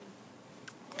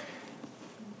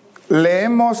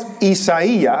Leemos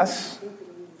Isaías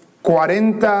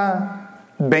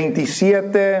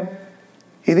 40:27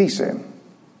 y dice: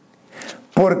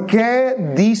 ¿Por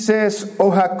qué dices,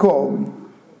 oh Jacob,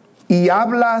 y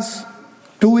hablas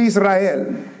tú,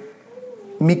 Israel?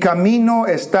 Mi camino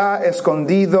está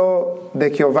escondido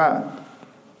de Jehová,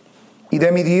 y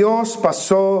de mi Dios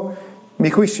pasó mi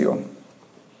juicio.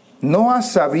 ¿No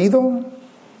has sabido?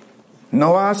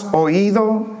 ¿No has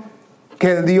oído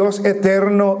que el Dios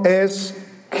Eterno es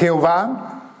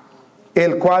Jehová,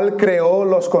 el cual creó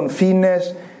los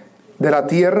confines de la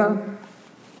tierra?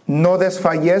 No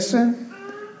desfallece,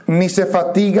 ni se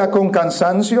fatiga con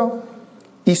cansancio,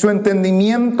 y su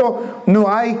entendimiento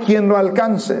no hay quien lo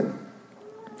alcance.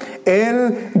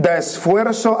 Él da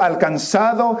esfuerzo al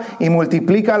cansado y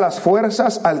multiplica las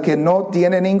fuerzas al que no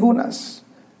tiene ningunas.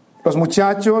 Los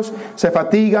muchachos se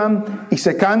fatigan y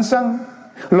se cansan,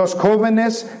 los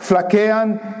jóvenes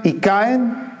flaquean y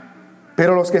caen,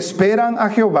 pero los que esperan a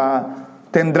Jehová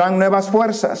tendrán nuevas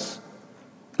fuerzas.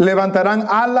 Levantarán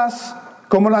alas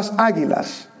como las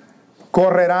águilas,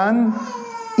 correrán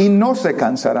y no se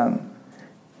cansarán,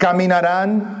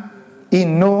 caminarán y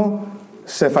no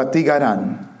se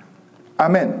fatigarán.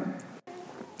 Amén.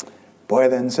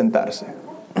 Pueden sentarse.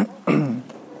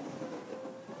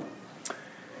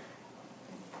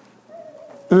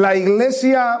 La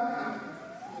iglesia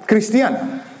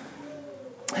cristiana,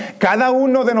 cada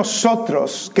uno de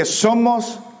nosotros que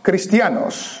somos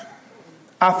cristianos,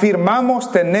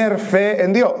 afirmamos tener fe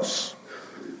en Dios.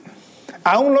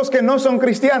 Aún los que no son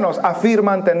cristianos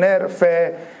afirman tener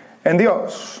fe en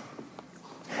Dios.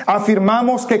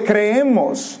 Afirmamos que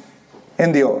creemos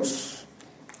en Dios.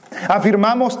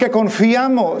 Afirmamos que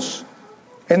confiamos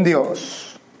en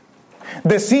Dios.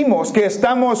 Decimos que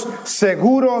estamos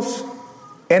seguros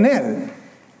en Él.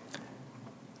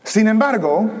 Sin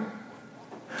embargo,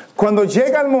 cuando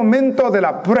llega el momento de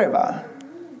la prueba,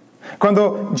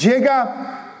 cuando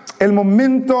llega el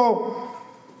momento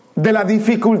de la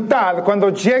dificultad,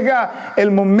 cuando llega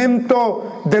el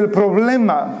momento del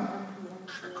problema,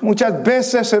 muchas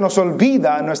veces se nos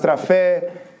olvida nuestra fe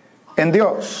en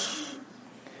Dios.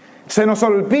 Se nos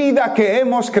olvida que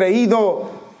hemos creído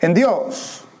en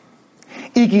Dios.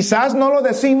 Y quizás no lo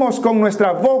decimos con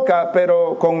nuestra boca,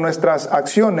 pero con nuestras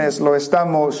acciones lo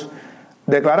estamos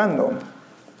declarando.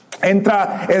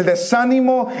 Entra el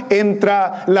desánimo,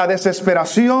 entra la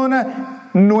desesperación,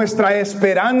 nuestra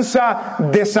esperanza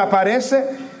desaparece.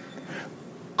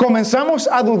 Comenzamos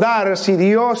a dudar si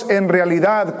Dios en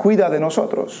realidad cuida de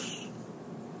nosotros.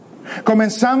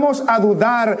 Comenzamos a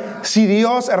dudar si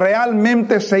Dios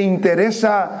realmente se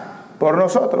interesa por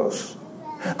nosotros.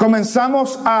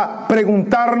 Comenzamos a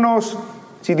preguntarnos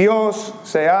si Dios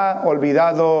se ha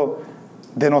olvidado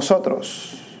de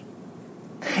nosotros.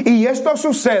 Y esto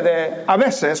sucede a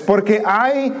veces porque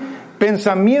hay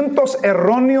pensamientos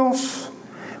erróneos,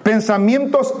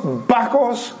 pensamientos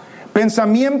bajos,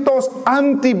 pensamientos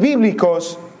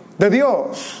antibíblicos de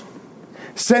Dios.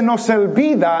 Se nos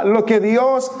olvida lo que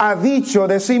Dios ha dicho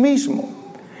de sí mismo.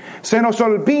 Se nos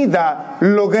olvida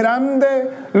lo grande,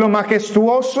 lo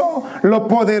majestuoso, lo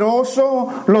poderoso,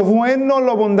 lo bueno,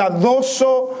 lo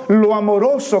bondadoso, lo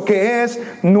amoroso que es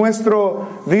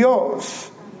nuestro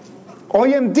Dios.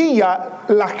 Hoy en día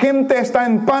la gente está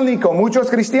en pánico,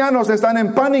 muchos cristianos están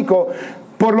en pánico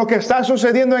por lo que está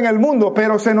sucediendo en el mundo,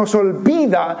 pero se nos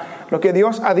olvida lo que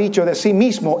Dios ha dicho de sí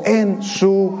mismo en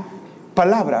su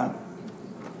palabra.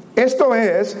 Esto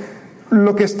es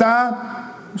lo que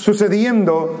está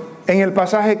sucediendo en el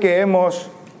pasaje que hemos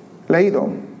leído.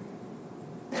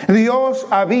 Dios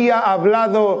había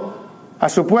hablado a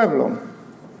su pueblo.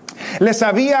 Les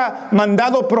había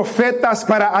mandado profetas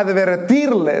para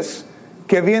advertirles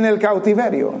que viene el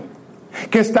cautiverio,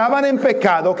 que estaban en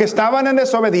pecado, que estaban en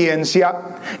desobediencia,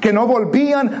 que no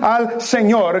volvían al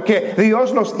Señor, que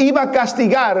Dios los iba a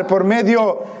castigar por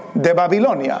medio de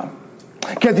Babilonia,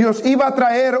 que Dios iba a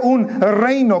traer un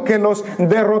reino que los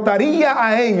derrotaría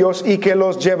a ellos y que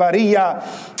los llevaría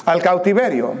al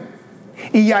cautiverio.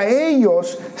 Y a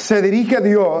ellos se dirige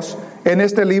Dios en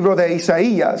este libro de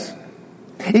Isaías.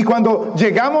 Y cuando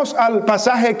llegamos al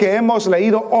pasaje que hemos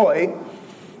leído hoy,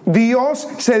 Dios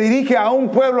se dirige a un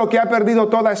pueblo que ha perdido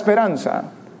toda esperanza.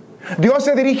 Dios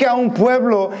se dirige a un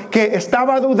pueblo que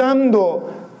estaba dudando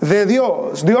de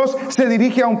Dios. Dios se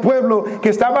dirige a un pueblo que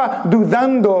estaba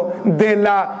dudando de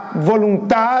la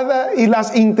voluntad y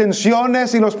las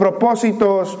intenciones y los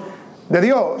propósitos de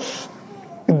Dios.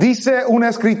 Dice un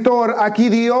escritor, aquí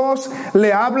Dios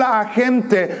le habla a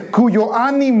gente cuyo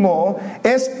ánimo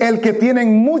es el que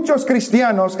tienen muchos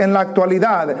cristianos en la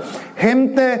actualidad.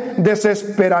 Gente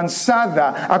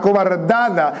desesperanzada,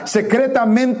 acobardada,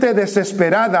 secretamente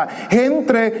desesperada.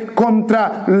 Gente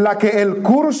contra la que el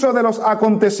curso de los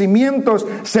acontecimientos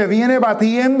se viene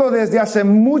batiendo desde hace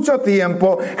mucho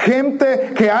tiempo.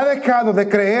 Gente que ha dejado de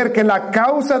creer que la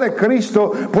causa de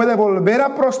Cristo puede volver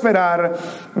a prosperar.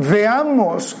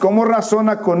 Veamos cómo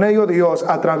razona con ello Dios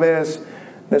a través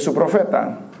de su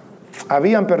profeta.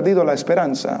 Habían perdido la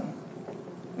esperanza.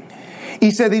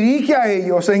 Y se dirige a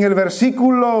ellos en el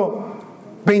versículo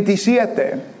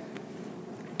 27,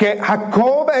 que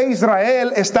Jacob e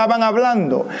Israel estaban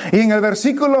hablando. Y en el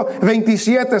versículo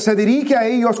 27 se dirige a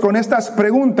ellos con estas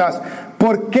preguntas.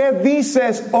 ¿Por qué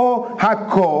dices, oh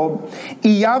Jacob,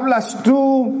 y hablas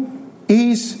tú,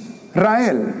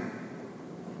 Israel?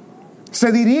 Se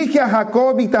dirige a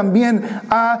Jacob y también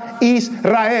a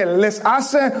Israel. Les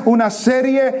hace una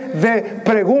serie de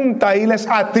preguntas y les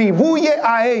atribuye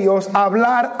a ellos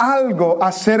hablar algo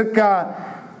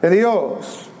acerca de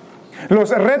Dios. Los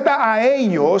reta a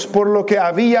ellos por lo que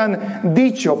habían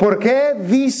dicho. ¿Por qué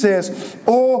dices,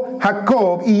 oh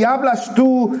Jacob, y hablas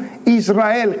tú,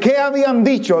 Israel? ¿Qué habían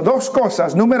dicho? Dos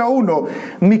cosas. Número uno,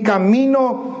 mi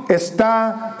camino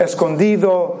está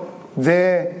escondido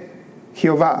de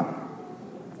Jehová.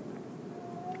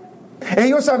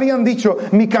 Ellos habían dicho,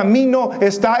 mi camino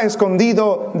está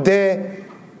escondido de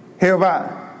Jehová.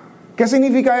 ¿Qué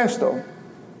significa esto?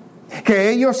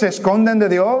 ¿Que ellos se esconden de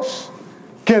Dios?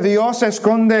 ¿Que Dios se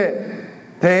esconde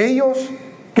de ellos?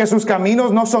 ¿Que sus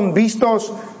caminos no son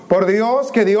vistos por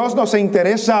Dios? ¿Que Dios no se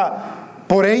interesa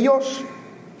por ellos?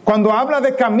 Cuando habla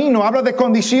de camino, habla de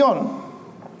condición.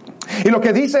 Y lo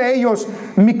que dice ellos,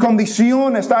 mi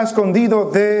condición está escondido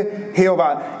de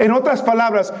Jehová. En otras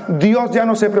palabras, Dios ya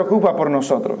no se preocupa por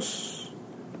nosotros.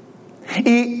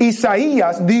 Y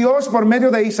Isaías, Dios por medio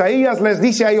de Isaías les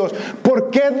dice a ellos, ¿por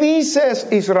qué dices,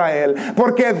 Israel?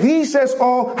 ¿Por qué dices,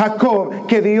 oh Jacob,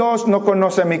 que Dios no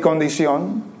conoce mi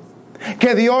condición?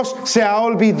 ¿Que Dios se ha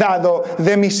olvidado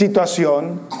de mi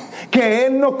situación? ¿Que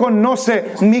Él no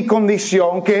conoce mi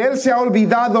condición? ¿Que Él se ha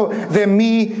olvidado de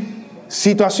mi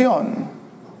situación?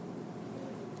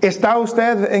 ¿Está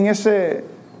usted en ese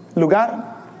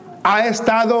lugar? ¿Ha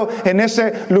estado en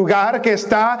ese lugar que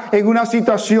está en una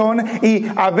situación y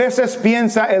a veces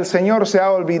piensa, el Señor se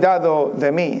ha olvidado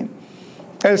de mí?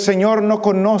 El Señor no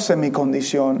conoce mi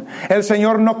condición. El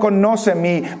Señor no conoce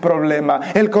mi problema.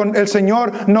 El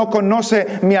Señor no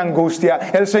conoce mi angustia.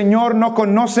 El Señor no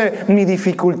conoce mi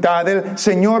dificultad. El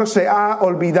Señor se ha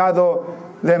olvidado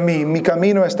de mí. Mi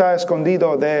camino está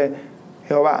escondido de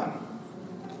Jehová.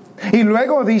 Y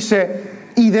luego dice,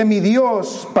 y de mi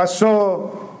Dios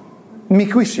pasó mi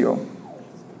juicio.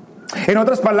 En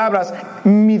otras palabras,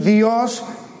 mi Dios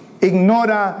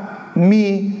ignora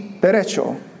mi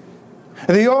derecho.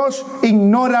 Dios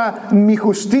ignora mi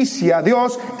justicia.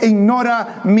 Dios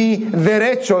ignora mi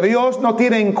derecho. Dios no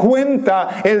tiene en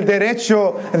cuenta el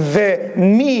derecho de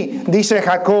mí, dice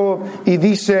Jacob y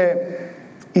dice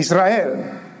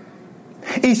Israel.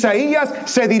 Isaías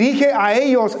se dirige a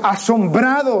ellos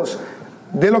asombrados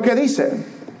de lo que dice.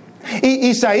 Y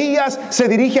Isaías se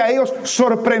dirige a ellos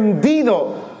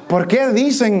sorprendido. ¿Por qué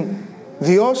dicen,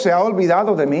 Dios se ha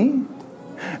olvidado de mí?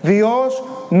 Dios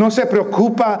no se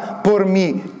preocupa por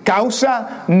mi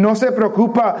causa, no se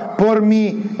preocupa por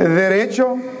mi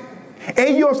derecho.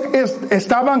 Ellos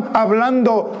estaban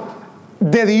hablando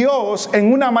de Dios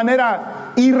en una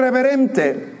manera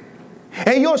irreverente.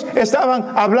 Ellos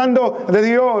estaban hablando de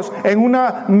Dios en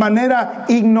una manera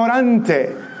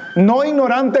ignorante. No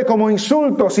ignorante como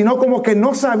insulto, sino como que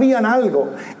no sabían algo,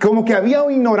 como que había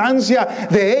una ignorancia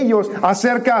de ellos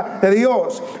acerca de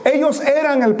Dios. Ellos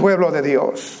eran el pueblo de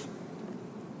Dios.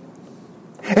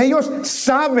 Ellos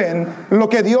saben lo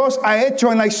que Dios ha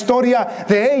hecho en la historia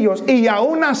de ellos, y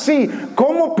aún así,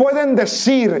 ¿cómo pueden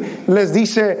decir, les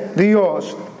dice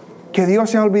Dios, que Dios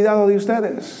se ha olvidado de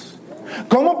ustedes?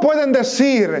 ¿Cómo pueden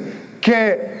decir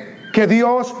que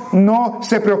Dios no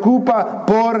se preocupa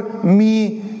por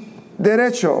mi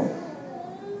derecho?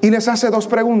 Y les hace dos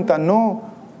preguntas. ¿No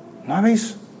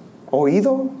habéis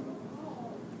oído?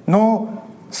 ¿No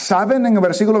saben? En el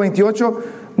versículo 28,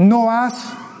 ¿no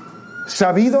has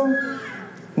sabido?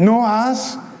 ¿No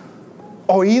has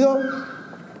oído?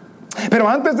 Pero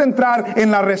antes de entrar en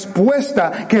la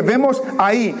respuesta que vemos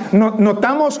ahí,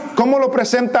 notamos cómo lo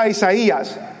presenta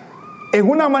Isaías. En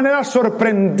una manera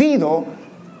sorprendido,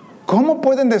 ¿cómo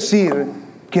pueden decir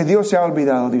que Dios se ha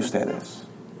olvidado de ustedes?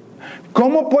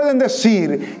 ¿Cómo pueden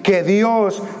decir que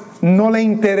Dios no le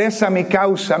interesa mi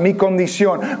causa, mi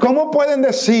condición? ¿Cómo pueden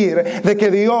decir de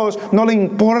que Dios no le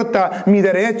importa mi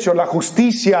derecho, la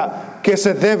justicia que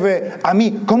se debe a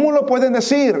mí? ¿Cómo lo pueden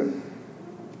decir?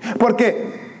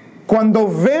 Porque cuando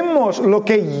vemos lo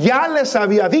que ya les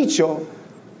había dicho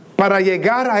para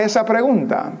llegar a esa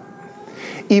pregunta,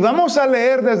 y vamos a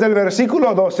leer desde el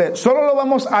versículo 12, solo lo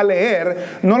vamos a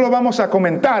leer, no lo vamos a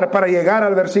comentar para llegar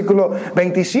al versículo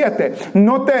 27.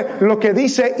 Note lo que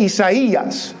dice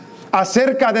Isaías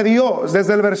acerca de Dios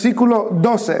desde el versículo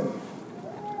 12.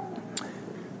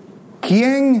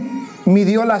 ¿Quién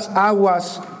midió las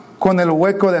aguas con el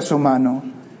hueco de su mano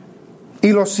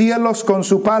y los cielos con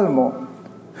su palmo?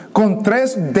 Con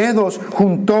 3 dedos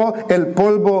juntó el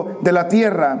polvo de la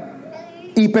tierra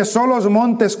y pesó los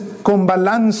montes con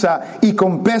balanza y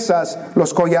con pesas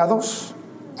los collados.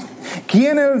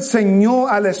 ¿Quién enseñó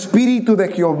al Espíritu de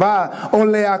Jehová o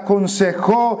le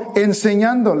aconsejó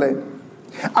enseñándole?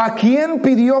 ¿A quién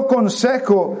pidió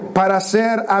consejo para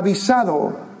ser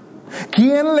avisado?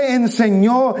 ¿Quién le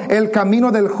enseñó el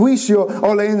camino del juicio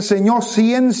o le enseñó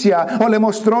ciencia o le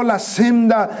mostró la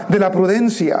senda de la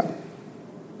prudencia?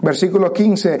 Versículo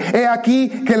 15. He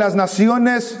aquí que las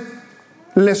naciones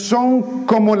le son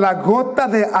como la gota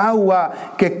de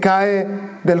agua que cae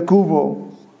del cubo,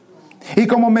 y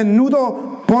como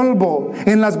menudo polvo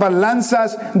en las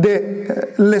balanzas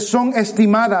le son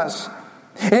estimadas.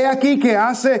 He aquí que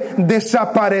hace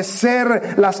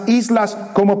desaparecer las islas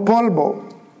como polvo.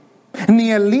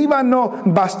 Ni el Líbano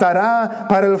bastará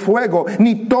para el fuego,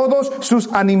 ni todos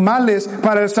sus animales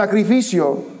para el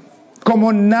sacrificio.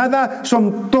 Como nada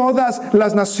son todas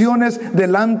las naciones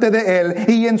delante de él,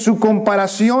 y en su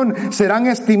comparación serán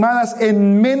estimadas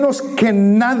en menos que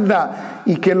nada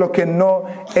y que lo que no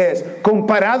es.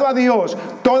 Comparado a Dios,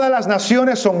 todas las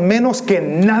naciones son menos que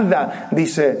nada,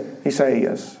 dice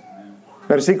Isaías.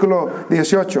 Versículo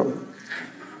 18.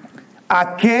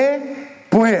 ¿A qué,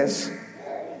 pues,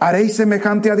 haréis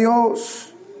semejante a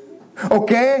Dios? ¿O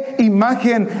qué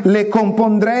imagen le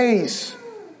compondréis?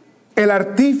 El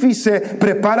artífice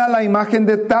prepara la imagen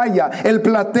de talla, el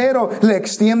platero le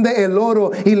extiende el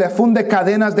oro y le funde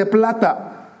cadenas de plata.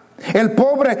 El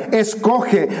pobre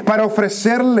escoge para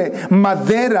ofrecerle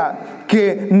madera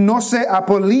que no se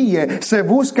apolille. Se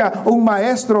busca un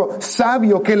maestro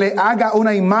sabio que le haga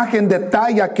una imagen de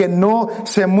talla que no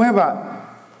se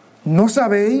mueva. ¿No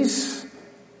sabéis?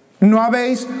 ¿No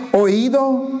habéis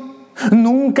oído?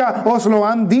 ¿Nunca os lo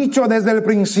han dicho desde el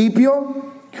principio?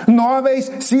 ¿No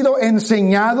habéis sido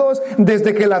enseñados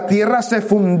desde que la tierra se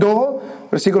fundó?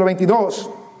 Versículo 22.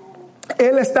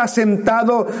 Él está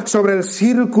sentado sobre el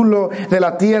círculo de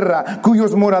la tierra,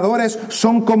 cuyos moradores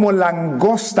son como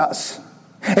langostas.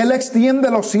 Él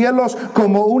extiende los cielos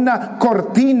como una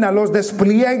cortina, los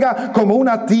despliega como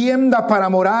una tienda para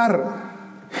morar.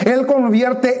 Él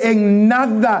convierte en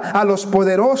nada a los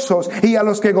poderosos, y a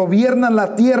los que gobiernan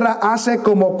la tierra hace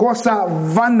como cosa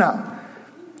vana.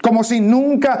 Como si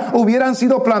nunca hubieran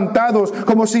sido plantados,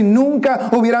 como si nunca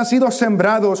hubieran sido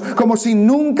sembrados, como si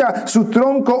nunca su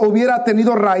tronco hubiera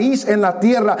tenido raíz en la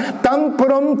tierra. Tan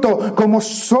pronto como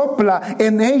sopla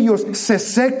en ellos se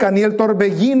secan, y el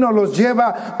torbellino los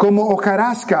lleva como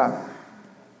hojarasca.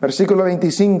 Versículo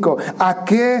 25. ¿A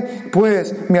qué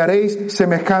pues me haréis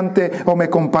semejante o me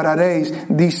compararéis?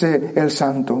 Dice el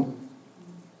Santo.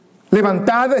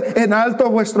 Levantad en alto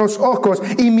vuestros ojos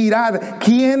y mirad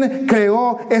quién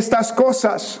creó estas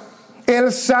cosas.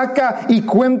 Él saca y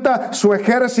cuenta su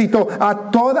ejército, a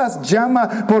todas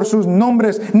llama por sus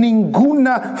nombres,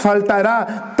 ninguna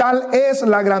faltará. Tal es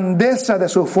la grandeza de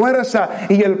su fuerza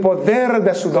y el poder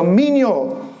de su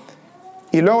dominio.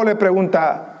 Y luego le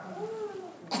pregunta,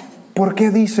 ¿por qué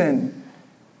dicen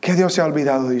que Dios se ha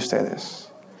olvidado de ustedes?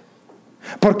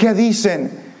 ¿Por qué dicen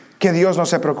que Dios no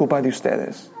se preocupa de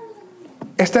ustedes?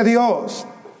 Este Dios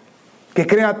que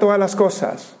crea todas las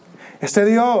cosas, este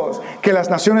Dios que las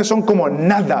naciones son como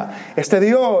nada, este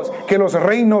Dios que los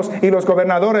reinos y los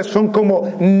gobernadores son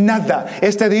como nada,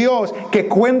 este Dios que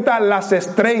cuenta las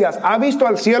estrellas. ¿Ha visto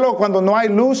al cielo cuando no hay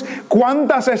luz?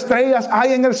 ¿Cuántas estrellas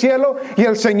hay en el cielo? Y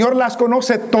el Señor las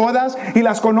conoce todas y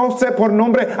las conoce por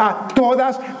nombre a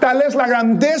todas. Tal es la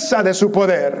grandeza de su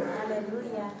poder,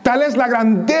 tal es la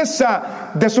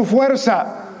grandeza de su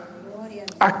fuerza.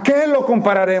 ¿A qué lo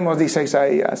compararemos? Dice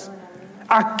Isaías.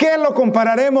 ¿A qué lo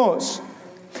compararemos?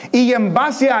 Y en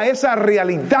base a esa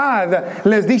realidad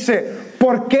les dice,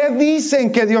 ¿por qué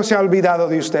dicen que Dios se ha olvidado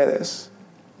de ustedes?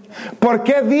 ¿Por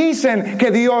qué dicen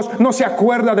que Dios no se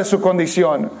acuerda de su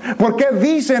condición? ¿Por qué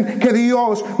dicen que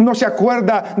Dios no se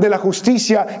acuerda de la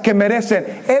justicia que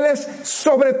merecen? Él es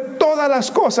sobre todas las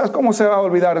cosas. ¿Cómo se va a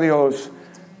olvidar Dios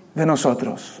de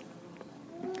nosotros?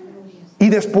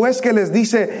 después que les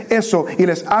dice eso y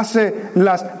les hace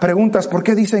las preguntas, ¿por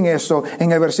qué dicen eso?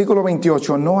 En el versículo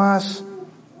 28, ¿no has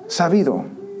sabido?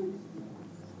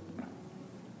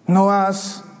 ¿No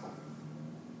has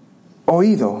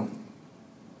oído?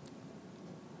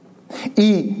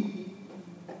 Y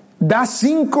da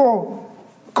 5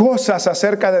 cosas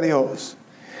acerca de Dios.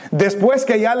 Después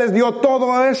que ya les dio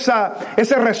todo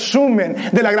ese resumen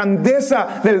de la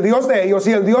grandeza del Dios de ellos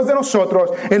y el Dios de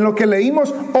nosotros, en lo que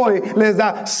leímos hoy, les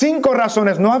da 5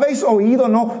 razones. ¿No habéis oído?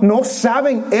 ¿No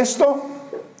saben esto?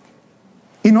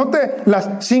 Y note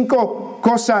las 5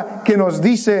 cosas que nos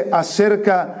dice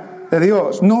acerca de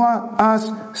Dios. No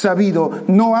has sabido,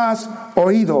 no has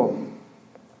oído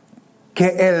que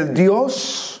el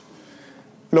Dios,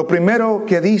 lo primero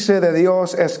que dice de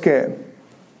Dios es que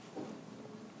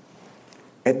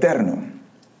eterno.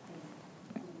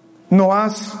 ¿No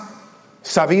has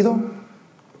sabido?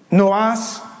 ¿No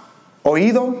has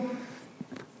oído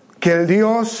que el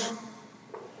Dios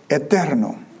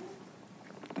eterno?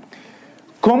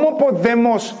 ¿Cómo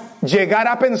podemos llegar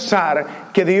a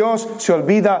pensar que Dios se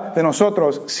olvida de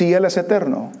nosotros si Él es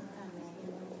eterno?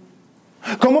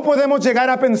 ¿Cómo podemos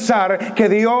llegar a pensar que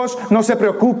Dios no se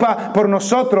preocupa por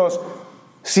nosotros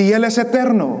si Él es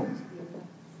eterno?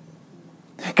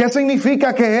 ¿Qué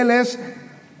significa que Él es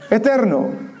eterno?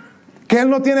 Que Él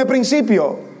no tiene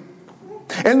principio.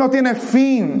 Él no tiene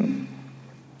fin.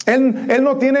 Él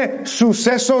no tiene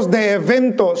sucesos de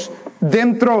eventos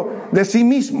dentro de sí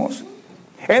mismos.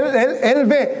 Él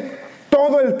ve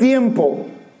todo el tiempo.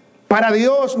 Para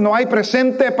Dios no hay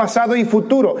presente, pasado y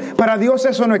futuro. Para Dios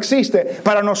eso no existe.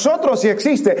 Para nosotros sí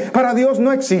existe. Para Dios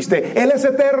no existe. Él es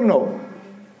eterno.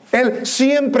 Él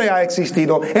siempre ha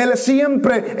existido. Él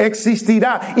siempre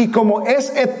existirá. Y como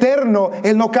es eterno,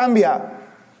 Él no cambia.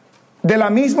 De la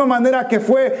misma manera que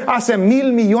fue hace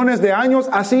 1,000 millones de años,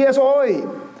 así es hoy.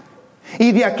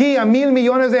 Y de aquí a 1,000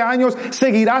 millones de años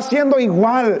seguirá siendo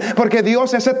igual. Porque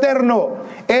Dios es eterno.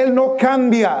 Él no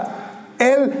cambia.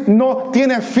 Él no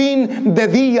tiene fin de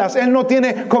días. Él no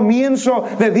tiene comienzo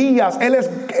de días. Él es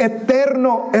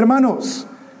eterno, hermanos.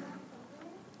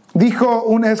 Dijo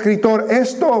un escritor,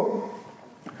 esto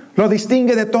lo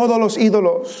distingue de todos los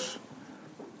ídolos.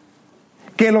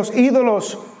 Que los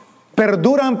ídolos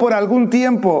perduran por algún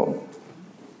tiempo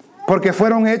porque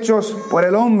fueron hechos por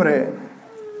el hombre.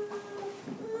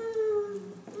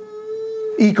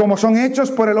 Y como son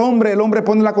hechos por el hombre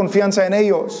pone la confianza en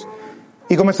ellos.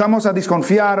 Y comenzamos a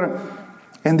desconfiar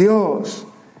en Dios.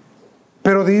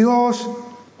 Pero Dios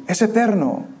es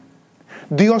eterno.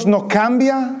 Dios no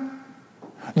cambia.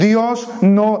 Dios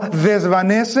no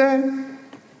desvanece.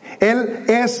 Él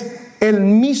es el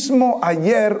mismo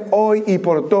ayer, hoy y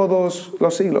por todos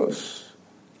los siglos.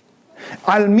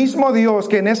 Al mismo Dios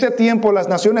que en ese tiempo las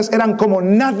naciones eran como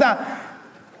nada,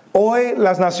 hoy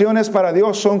las naciones para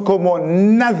Dios son como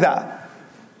nada.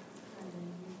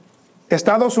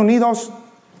 Estados Unidos,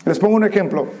 les pongo un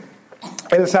ejemplo.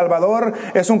 El Salvador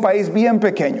es un país bien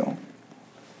pequeño.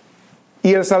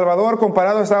 Y El Salvador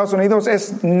comparado a Estados Unidos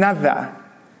es nada.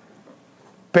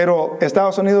 Pero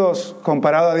Estados Unidos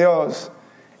comparado a Dios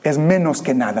es menos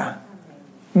que nada.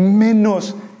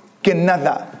 Menos que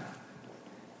nada.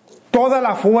 Toda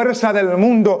la fuerza del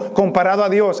mundo comparado a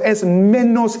Dios es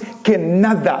menos que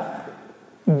nada.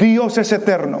 Dios es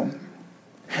eterno.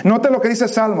 Note lo que dice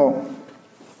Salmo.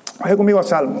 Vaya conmigo a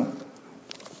Salmo.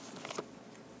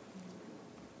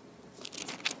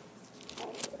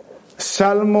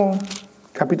 Salmo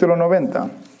capítulo 90.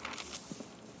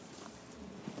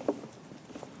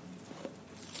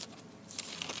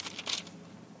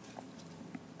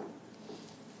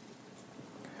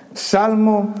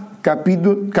 Salmo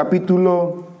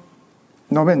capítulo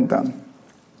 90.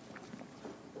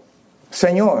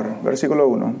 Señor, versículo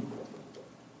 1.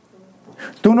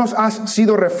 Tú nos has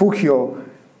sido refugio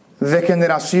de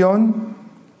generación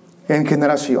en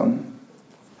generación.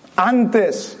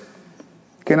 Antes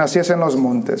que naciesen los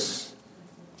montes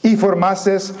y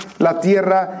formases la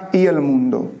tierra y el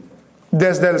mundo.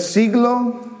 Desde el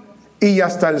siglo y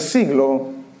hasta el siglo,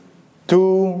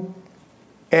 tú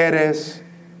eres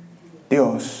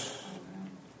Dios.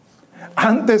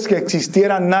 Antes que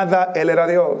existiera nada, Él era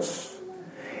Dios.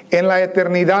 En la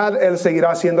eternidad, Él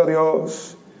seguirá siendo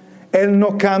Dios. Él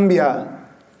no cambia.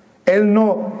 Él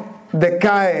no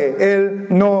decae. Él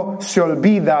no se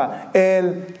olvida.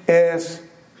 Él es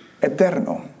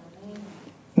eterno.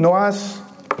 ¿No has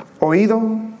oído?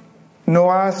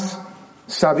 ¿No has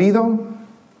sabido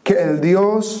que el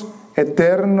Dios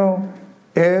eterno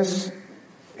es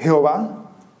Jehová?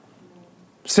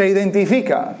 Se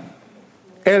identifica.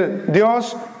 El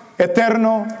Dios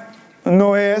eterno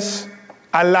no es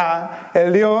Alá,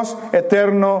 el Dios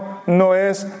eterno, no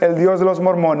es el Dios de los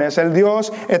mormones. El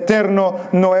Dios eterno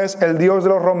no es el Dios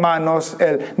de los romanos,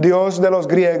 el Dios de los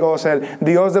griegos, el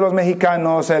Dios de los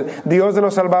mexicanos, el Dios de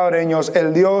los salvadoreños.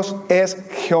 El Dios es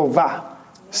Jehová.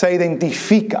 Se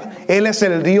identifica. Él es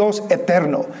el Dios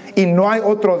eterno. Y no hay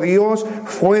otro Dios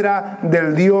fuera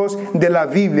del Dios de la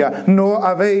Biblia. ¿No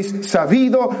habéis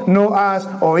sabido, no has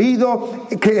oído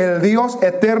que el Dios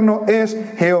eterno es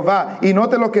Jehová? Y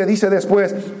note lo que dice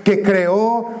después, que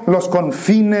creó los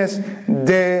confines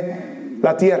de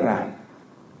la tierra.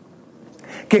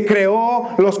 Que creó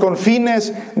los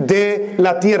confines de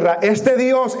la tierra. Este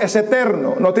Dios es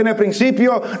eterno, no tiene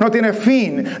principio, no tiene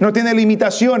fin, no tiene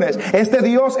limitaciones. Este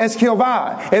Dios es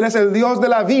Jehová, Él es el Dios de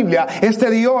la Biblia. Este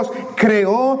Dios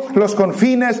creó los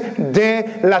confines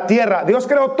de la tierra. Dios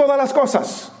creó todas las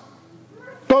cosas.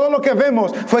 Todo lo que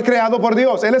vemos fue creado por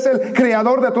Dios. Él es el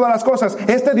creador de todas las cosas.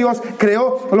 Este Dios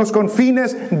creó los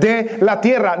confines de la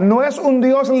tierra. No es un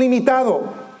Dios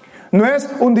limitado. No es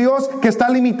un Dios que está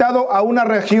limitado a una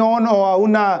región o a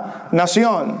una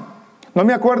nación. No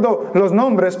me acuerdo los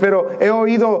nombres, pero he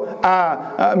oído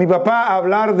a mi papá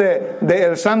hablar de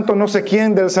el santo no sé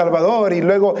quién del Salvador, y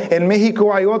luego en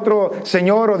México hay otro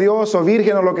señor o Dios o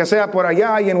virgen o lo que sea por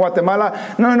allá, y en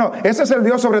Guatemala. No, ese es el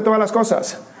Dios sobre todas las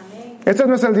cosas. Este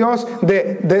no es el Dios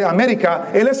de América,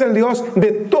 Él es el Dios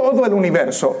de todo el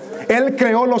universo. Él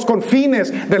creó los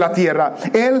confines de la tierra.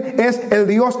 Él es el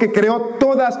Dios que creó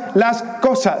todas las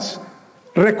cosas.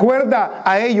 Recuerda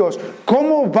a ellos,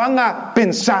 ¿cómo van a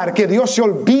pensar que Dios se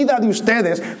olvida de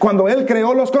ustedes cuando Él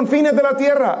creó los confines de la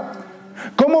tierra?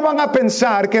 ¿Cómo van a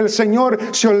pensar que el Señor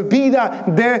se olvida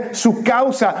de su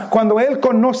causa cuando Él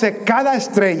conoce cada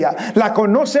estrella, la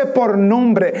conoce por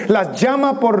nombre, las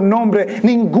llama por nombre,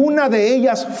 ninguna de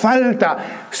ellas falta?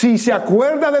 Si se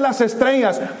acuerda de las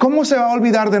estrellas, ¿cómo se va a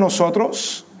olvidar de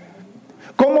nosotros?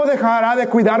 ¿Cómo dejará de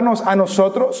cuidarnos a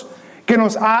nosotros? Que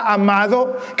nos ha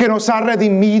amado, que nos ha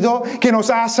redimido, que nos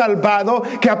ha salvado,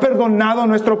 que ha perdonado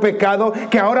nuestro pecado,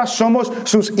 que ahora somos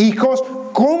sus hijos.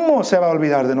 ¿Cómo se va a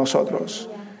olvidar de nosotros?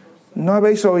 ¿No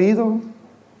habéis oído?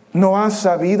 ¿No has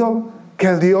sabido que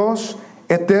el Dios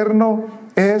eterno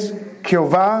es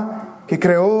Jehová, que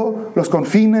creó los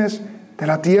confines de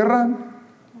la tierra?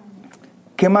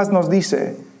 ¿Qué más nos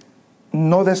dice?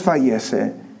 No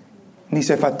desfallece, ni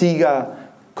se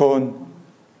fatiga con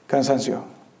cansancio.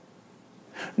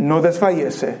 No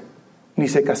desfallece, ni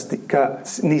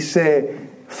se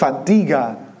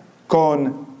fatiga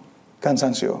con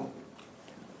cansancio.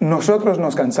 Nosotros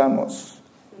nos cansamos.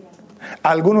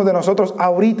 Algunos de nosotros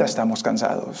ahorita estamos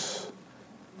cansados.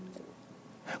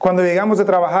 Cuando llegamos de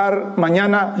trabajar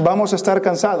mañana vamos a estar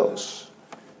cansados.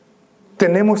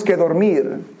 Tenemos que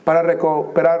dormir para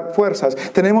recuperar fuerzas.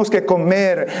 Tenemos que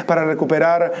comer para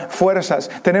recuperar fuerzas.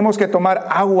 Tenemos que tomar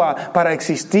agua para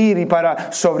existir y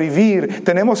para sobrevivir.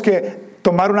 Tenemos que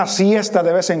tomar una siesta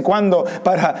de vez en cuando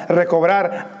para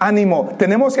recobrar ánimo.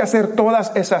 Tenemos que hacer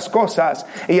todas esas cosas.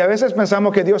 Y a veces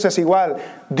pensamos que Dios es igual.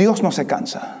 Dios no se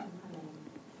cansa.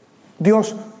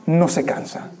 Dios no se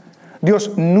cansa.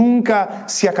 Dios nunca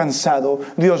se ha cansado.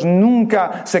 Dios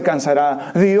nunca se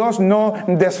cansará. Dios no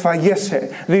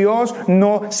desfallece. Dios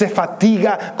no se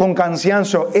fatiga con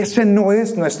cansancio. Ese no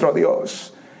es nuestro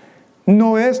Dios.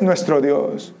 No es nuestro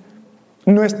Dios.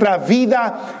 Nuestra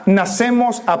vida,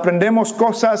 nacemos, aprendemos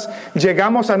cosas,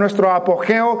 llegamos a nuestro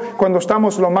apogeo cuando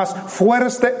estamos lo más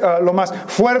fuerte,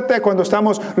 cuando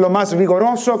estamos lo más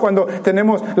vigoroso, cuando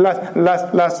tenemos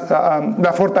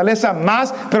la fortaleza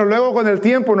más, pero luego con el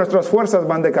tiempo nuestras fuerzas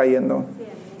van decayendo.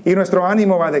 Y nuestro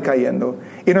ánimo va decayendo.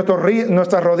 Y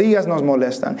nuestras rodillas nos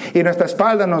molestan. Y nuestra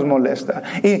espalda nos molesta.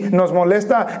 Y nos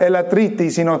molesta el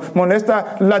artritis. Y nos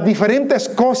molesta las diferentes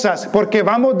cosas. Porque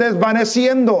vamos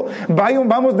desvaneciendo.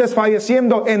 Vamos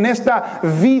desfalleciendo en esta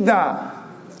vida.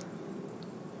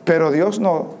 Pero Dios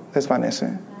no desvanece.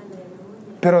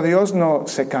 Pero Dios no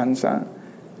se cansa.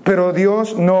 Pero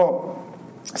Dios no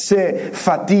se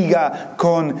fatiga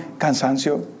con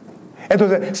cansancio.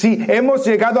 Entonces, si hemos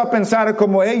llegado a pensar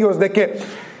como ellos de que,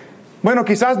 bueno,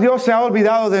 quizás Dios se ha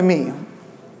olvidado de mí.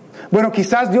 Bueno,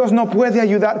 quizás Dios no puede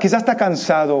ayudar, quizás está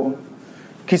cansado.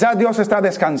 Quizás Dios está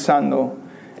descansando.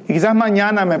 Y quizás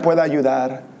mañana me pueda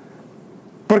ayudar.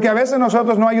 Porque a veces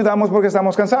nosotros no ayudamos porque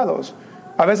estamos cansados.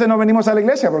 A veces no venimos a la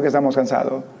iglesia porque estamos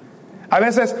cansados. A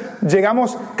veces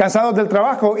llegamos cansados del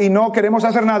trabajo y no queremos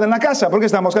hacer nada en la casa porque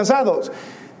estamos cansados.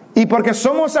 Y porque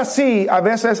somos así, a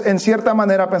veces en cierta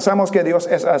manera pensamos que Dios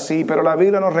es así, pero la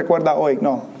Biblia nos recuerda hoy,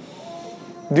 no.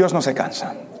 Dios no se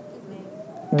cansa.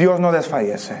 Dios no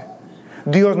desfallece.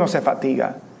 Dios no se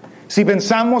fatiga. Si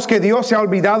pensamos que Dios se ha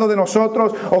olvidado de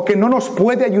nosotros o que no nos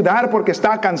puede ayudar porque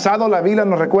está cansado, la Biblia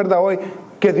nos recuerda hoy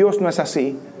que Dios no es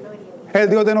así. El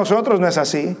Dios de nosotros no es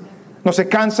así. No se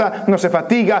cansa, no se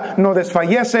fatiga, no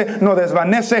desfallece, no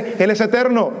desvanece. Él es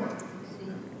eterno.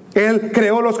 Él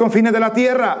creó los confines de la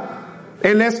tierra.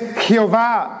 Él es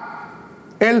Jehová.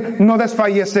 Él no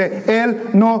desfallece, Él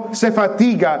no se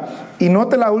fatiga. Y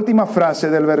note la última frase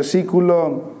del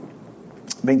versículo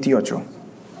 28.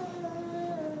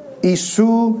 Y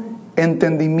su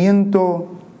entendimiento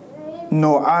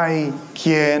no hay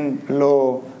quien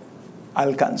lo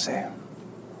alcance.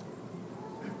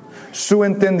 Su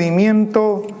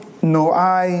entendimiento no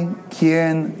hay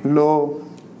quien lo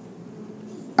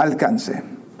alcance.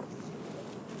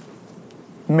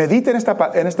 Medite en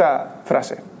esta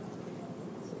frase.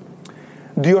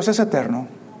 Dios es eterno.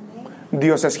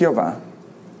 Dios es Jehová.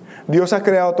 Dios ha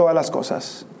creado todas las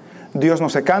cosas. Dios no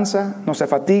se cansa, no se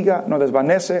fatiga, no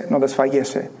desvanece, no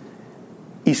desfallece.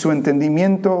 Y su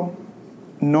entendimiento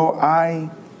no hay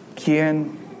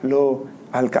quien lo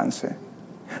alcance.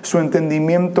 Su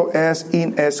entendimiento es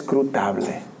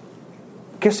inescrutable.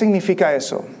 ¿Qué significa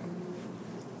eso?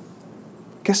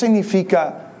 ¿Qué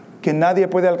significa que nadie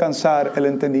puede alcanzar el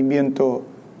entendimiento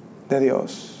de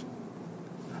Dios?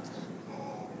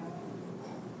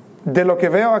 De lo que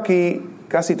veo aquí,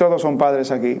 casi todos son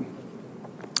padres aquí.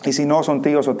 Y si no, son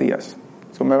tíos o tías.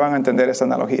 So me van a entender esta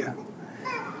analogía.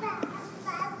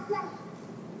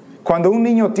 Cuando un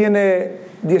niño tiene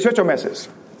 18 meses,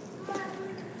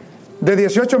 de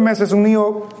 18 meses un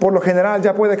niño por lo general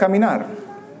ya puede caminar.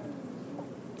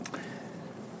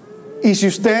 Y si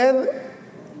usted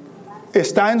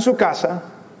está en su casa,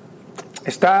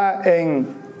 está en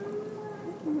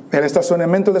el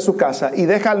estacionamiento de su casa y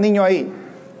deja al niño ahí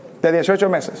de 18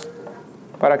 meses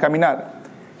para caminar,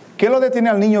 ¿qué lo detiene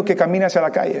al niño que camina hacia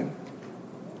la calle?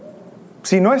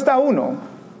 Si no está uno,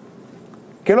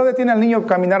 ¿qué lo detiene al niño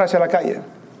caminar hacia la calle?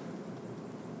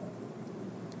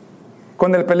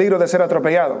 Con el peligro de ser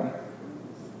atropellado.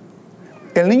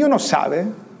 El niño no sabe,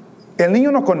 el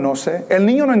niño no conoce, el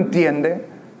niño no entiende,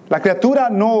 la criatura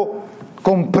no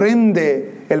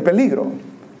comprende el peligro.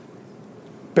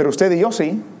 Pero usted y yo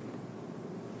sí.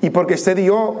 Y porque usted y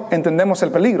yo entendemos el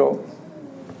peligro,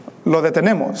 lo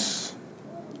detenemos.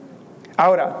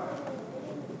 Ahora,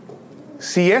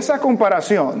 si esa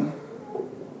comparación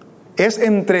es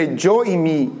entre yo y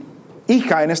mi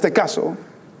hija en este caso,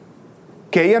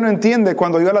 que ella no entiende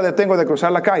cuando yo la detengo de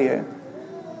cruzar la calle,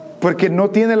 porque no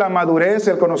tiene la madurez,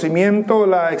 el conocimiento,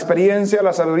 la experiencia,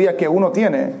 la sabiduría que uno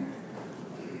tiene,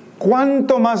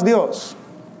 ¿cuánto más Dios?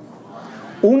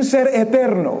 Un ser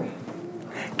eterno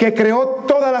que creó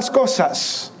todas las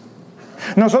cosas.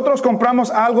 Nosotros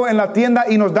compramos algo en la tienda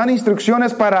y nos dan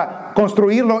instrucciones para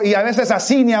construirlo y a veces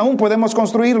así ni aún podemos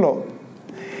construirlo.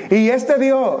 Y este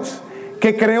Dios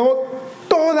que creó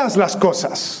todas las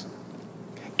cosas,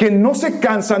 que no se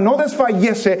cansa, no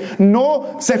desfallece,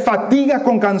 no se fatiga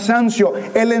con cansancio,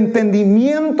 el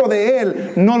entendimiento de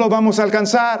Él no lo vamos a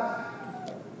alcanzar.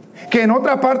 Que en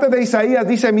otra parte de Isaías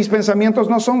dice: mis pensamientos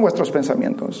no son vuestros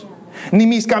pensamientos, ni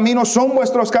mis caminos son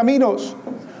vuestros caminos.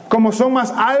 Como son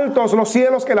más altos los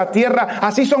cielos que la tierra,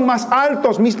 así son más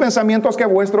altos mis pensamientos que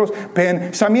vuestros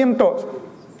pensamientos.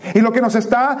 Y lo que nos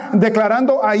está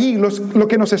declarando ahí, lo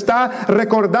que nos está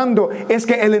recordando es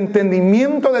que el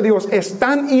entendimiento de Dios es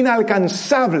tan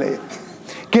inalcanzable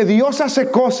que Dios hace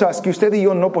cosas que usted y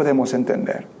yo no podemos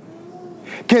entender.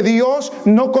 Que Dios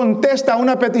no contesta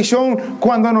una petición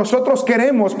cuando nosotros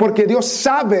queremos, porque Dios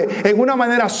sabe en una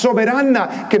manera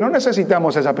soberana que no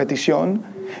necesitamos esa petición.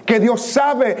 Que Dios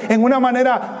sabe en una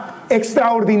manera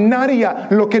extraordinaria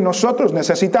lo que nosotros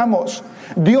necesitamos.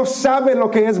 Dios sabe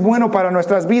lo que es bueno para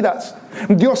nuestras vidas.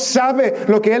 Dios sabe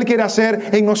lo que Él quiere hacer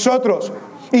en nosotros.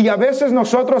 Y a veces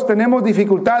nosotros tenemos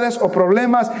dificultades o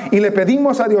problemas y le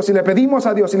pedimos a Dios y le pedimos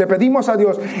a Dios y le pedimos a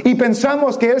Dios y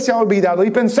pensamos que Él se ha olvidado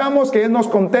y pensamos que Él nos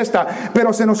contesta,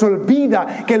 pero se nos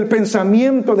olvida que el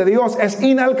pensamiento de Dios es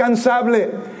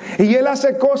inalcanzable y Él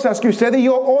hace cosas que usted y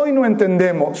yo hoy no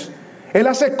entendemos. Él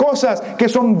hace cosas que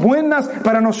son buenas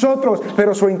para nosotros,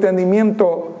 pero su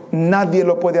entendimiento nadie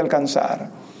lo puede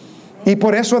alcanzar. Y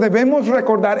por eso debemos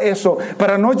recordar eso,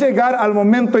 para no llegar al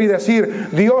momento y decir: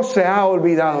 Dios se ha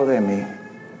olvidado de mí,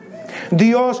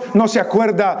 Dios no se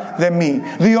acuerda de mí,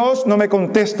 Dios no me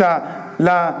contesta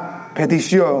la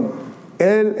petición.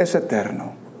 Él es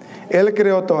eterno, Él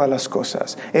creó todas las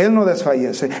cosas, Él no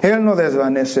desfallece, Él no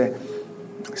desvanece.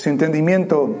 Su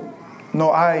entendimiento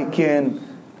no hay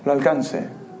quien lo alcance.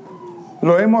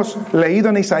 Lo hemos leído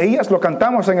en Isaías, lo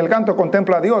cantamos en el canto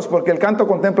Contempla a Dios, porque el canto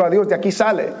Contempla a Dios de aquí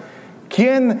sale.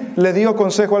 ¿Quién le dio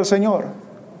consejo al Señor?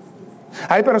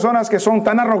 Hay personas que son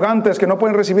tan arrogantes que no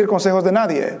pueden recibir consejos de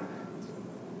nadie.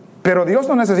 Pero Dios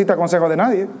no necesita consejo de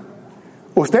nadie.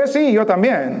 Usted sí, yo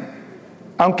también.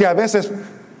 Aunque a veces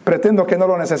pretendo que no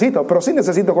lo necesito, pero sí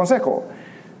necesito consejo.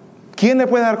 ¿Quién le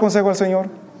puede dar consejo al Señor?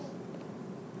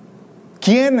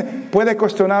 ¿Quién puede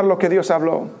cuestionar lo que Dios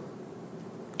habló?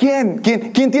 ¿Quién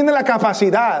tiene la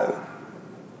capacidad?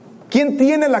 ¿Quién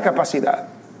tiene la capacidad?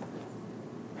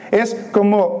 Es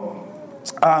como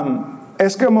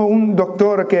un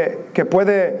doctor que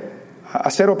puede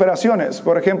hacer operaciones.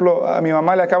 Por ejemplo, a mi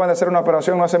mamá le acaban de hacer una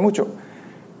operación no hace mucho.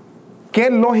 ¿Qué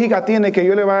lógica tiene que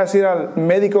yo le vaya a decir al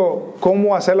médico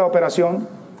cómo hacer la operación?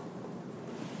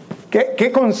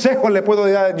 ¿Qué consejo le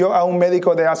puedo dar yo a un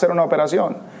médico de hacer una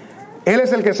operación? Él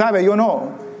es el que sabe, yo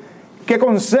no. ¿Qué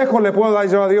consejo le puedo dar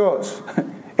yo a Dios?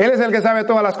 Él es el que sabe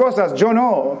todas las cosas, yo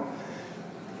no.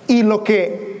 Y lo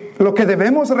que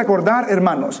debemos recordar,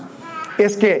 hermanos,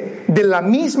 es que de la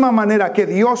misma manera que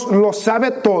Dios lo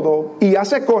sabe todo y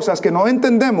hace cosas que no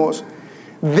entendemos,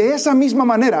 de esa misma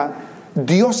manera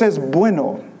Dios es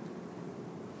bueno.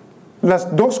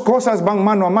 Las dos cosas van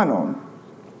mano a mano.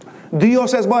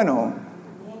 Dios es bueno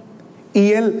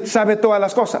y Él sabe todas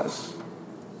las cosas.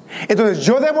 Entonces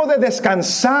yo debo de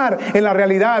descansar en la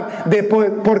realidad de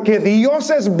porque Dios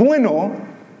es bueno,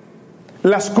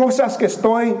 las cosas que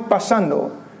estoy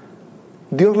pasando,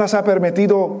 Dios las ha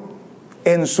permitido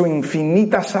en su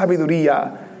infinita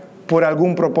sabiduría por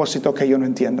algún propósito que yo no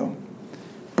entiendo.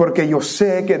 Porque yo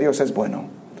sé que Dios es bueno.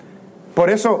 Por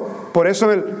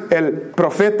eso el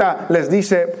profeta les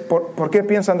dice, ¿por qué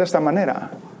piensan de esta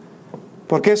manera?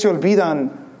 ¿Por qué se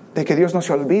olvidan de que Dios no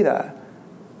se olvida?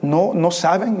 ¿No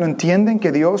saben, no entienden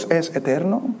que Dios es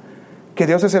eterno? ¿Que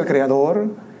Dios es el creador?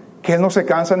 ¿Que Él no se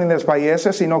cansa ni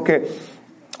desfallece, sino que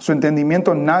su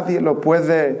entendimiento nadie lo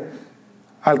puede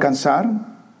alcanzar?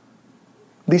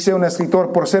 Dice un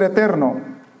escritor, por ser eterno,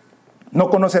 no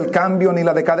conoce el cambio ni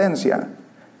la decadencia.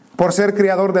 Por ser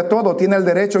creador de todo, tiene el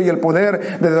derecho y el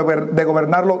poder de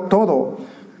gobernarlo todo.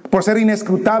 Por ser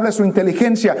inescrutable su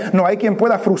inteligencia, no hay quien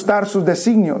pueda frustrar sus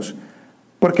designios.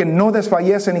 Porque no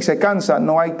desfallece ni se cansa,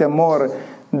 no hay temor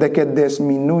de que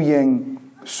disminuyen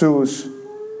sus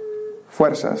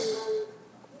fuerzas.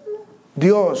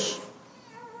 Dios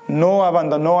no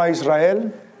abandonó a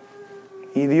Israel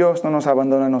y Dios no nos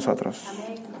abandona a nosotros.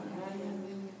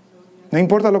 No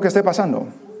importa lo que esté pasando.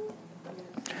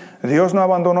 Dios no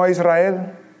abandonó a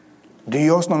Israel,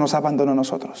 Dios no nos abandonó a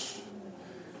nosotros.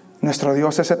 Nuestro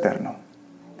Dios es eterno.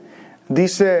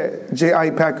 Dice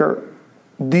J.I. Packer,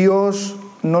 Dios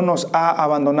no nos ha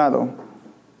abandonado.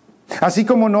 Así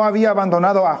como no había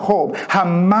abandonado a Job,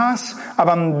 jamás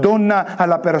abandona a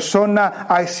la persona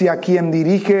hacia quien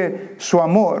dirige su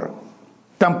amor.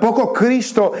 Tampoco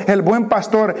Cristo, el buen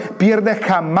pastor, pierde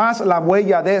jamás la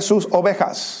huella de sus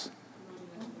ovejas.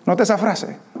 Note esa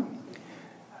frase.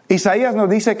 Isaías nos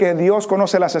dice que Dios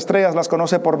conoce las estrellas, las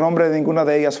conoce por nombre, ninguna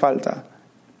de ellas falta.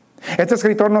 Este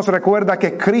escritor nos recuerda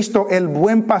que Cristo, el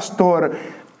buen pastor,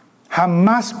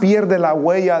 jamás pierde la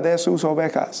huella de sus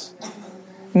ovejas.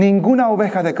 Ninguna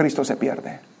oveja de Cristo se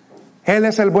pierde. Él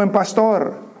es el buen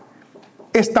pastor.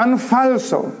 Es tan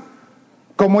falso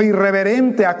como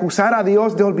irreverente acusar a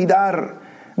Dios de olvidar,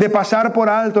 de pasar por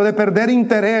alto, de perder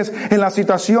interés en la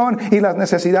situación y las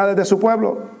necesidades de su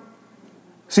pueblo.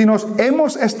 Si nos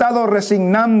hemos estado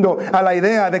resignando a la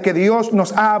idea de que Dios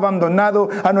nos ha abandonado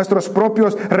a nuestros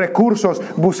propios recursos,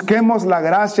 busquemos la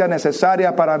gracia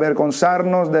necesaria para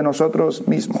avergonzarnos de nosotros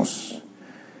mismos.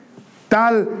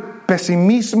 Tal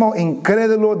pesimismo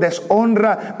incrédulo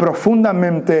deshonra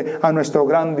profundamente a nuestro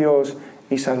gran Dios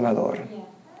y Salvador.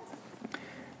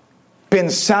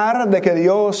 Pensar de que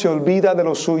Dios se olvida de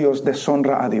los suyos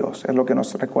deshonra a Dios, es lo que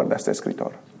nos recuerda este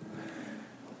escritor.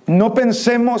 No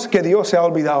pensemos que Dios se ha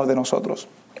olvidado de nosotros.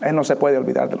 Él no se puede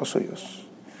olvidar de los suyos.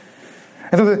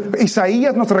 Entonces,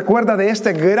 Isaías nos recuerda de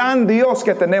este gran Dios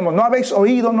que tenemos. ¿No habéis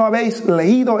oído, no habéis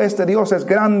leído? Este Dios es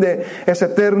grande, es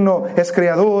eterno, es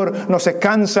creador, no se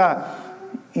cansa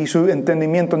y su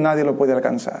entendimiento nadie lo puede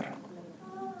alcanzar.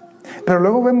 Pero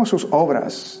luego vemos sus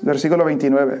obras, versículo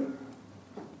 29.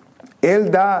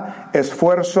 Él da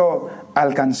esfuerzo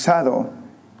al cansado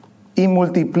y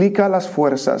multiplica las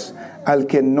fuerzas al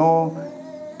que no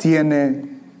tiene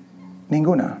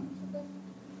ninguna.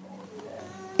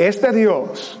 Este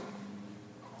Dios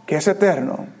que es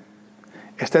eterno,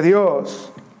 este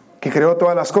Dios que creó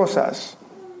todas las cosas,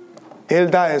 Él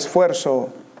da esfuerzo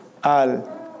al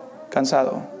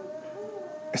cansado.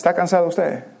 ¿Está cansado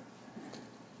usted?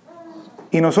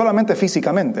 Y no solamente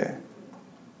físicamente,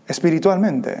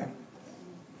 espiritualmente.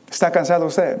 ¿Está cansado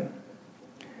usted?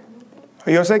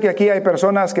 Yo sé que aquí hay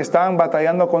personas que están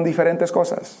batallando con diferentes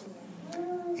cosas.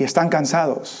 y están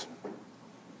cansados.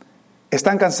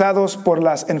 Están cansados por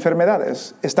las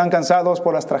enfermedades, están cansados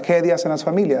por las tragedias en las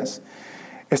familias,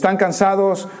 están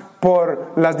cansados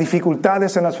por las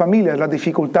dificultades en las familias, las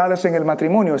dificultades en el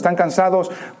matrimonio, están cansados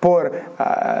por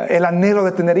el anhelo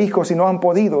de tener hijos y no han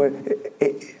podido.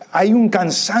 Hay un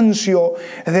cansancio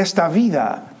de esta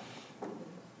vida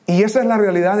y esa es la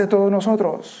realidad de todos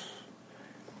nosotros.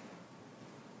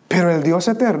 Pero el Dios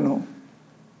eterno,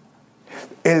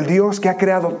 el Dios que ha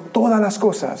creado todas las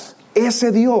cosas,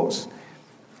 ese Dios,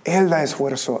 Él da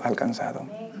esfuerzo al cansado.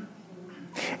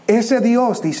 Ese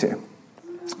Dios, dice,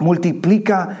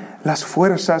 multiplica las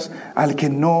fuerzas al que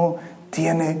no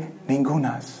tiene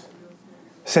ningunas.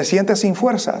 Se siente sin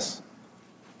fuerzas,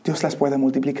 Dios las puede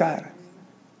multiplicar.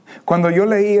 Cuando yo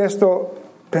leí esto,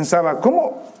 pensaba,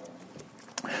 ¿cómo?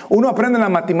 Uno aprende en la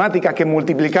matemática que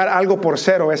multiplicar algo por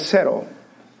 0 es 0.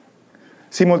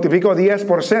 Si multiplico 10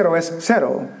 por 0 es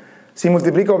 0. Si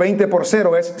multiplico 20 por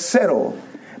 0 es 0.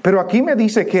 Pero aquí me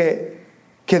dice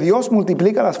que Dios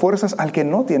multiplica las fuerzas al que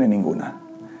no tiene ninguna.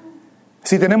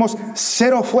 Si tenemos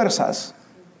 0 fuerzas,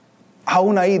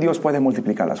 aún ahí Dios puede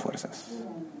multiplicar las fuerzas.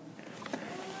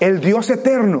 El Dios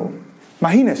eterno,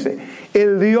 imagínense,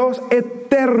 el Dios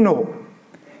eterno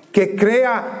que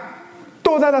crea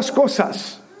todas las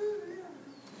cosas,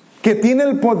 que tiene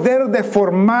el poder de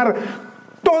formar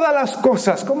todas las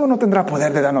cosas, ¿cómo no tendrá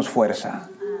poder de darnos fuerza?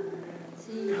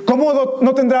 ¿Cómo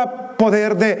no tendrá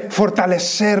poder de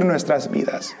fortalecer nuestras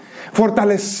vidas,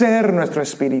 fortalecer nuestro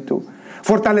espíritu,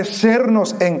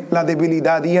 fortalecernos en la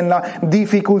debilidad y en la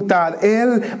dificultad?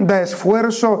 Él da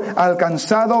esfuerzo al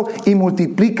cansado y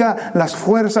multiplica las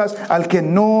fuerzas al que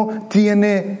no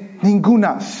tiene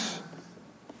ningunas.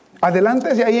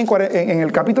 Adelante de ahí en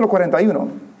el capítulo 41,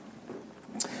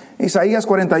 Isaías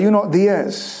 41,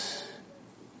 10.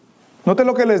 Note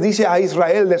lo que les dice a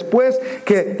Israel después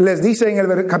que les dice en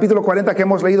el capítulo 40 que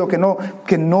hemos leído que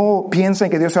no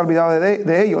piensen que Dios se ha olvidado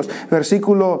de ellos.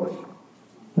 Versículo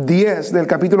 10 del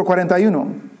capítulo 41.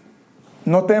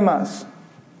 No temas,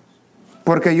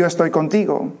 porque yo estoy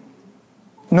contigo.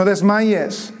 No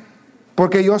desmayes,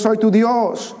 porque yo soy tu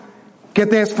Dios, que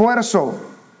te esfuerzo.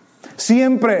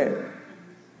 Siempre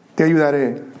te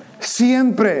ayudaré.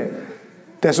 Siempre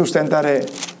te sustentaré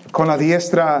con la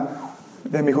diestra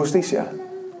de mi justicia.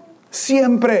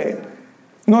 Siempre.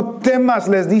 No temas,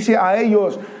 les dice a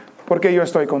ellos, porque yo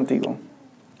estoy contigo.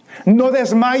 No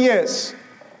desmayes,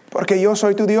 porque yo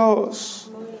soy tu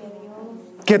Dios,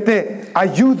 que te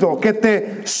ayudo, que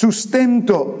te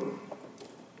sustento.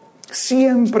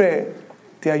 Siempre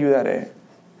te ayudaré.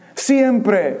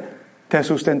 Siempre te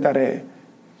sustentaré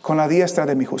con la diestra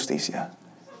de mi justicia.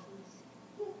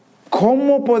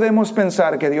 ¿Cómo podemos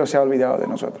pensar que Dios se ha olvidado de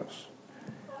nosotros?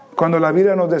 Cuando la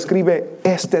Biblia nos describe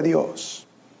este Dios.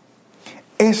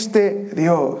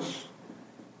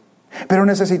 Pero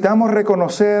necesitamos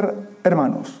reconocer,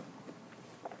 hermanos,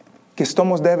 que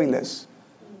somos débiles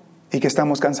y que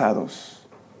estamos cansados.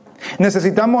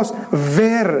 Necesitamos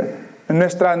ver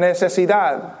nuestra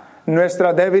necesidad,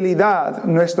 nuestra debilidad,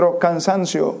 nuestro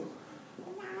cansancio,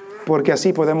 porque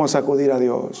así podemos acudir a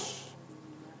Dios.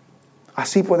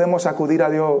 Así podemos acudir a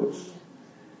Dios.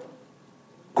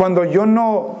 Cuando yo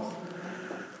no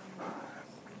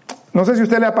sé si a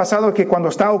usted le ha pasado que cuando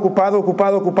está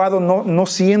ocupado, no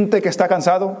siente que está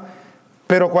cansado,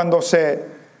 pero cuando se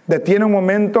detiene un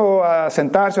momento a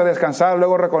sentarse o a descansar,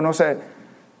 luego reconoce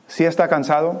si está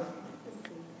cansado.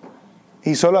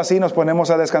 Y solo así nos ponemos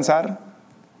a descansar.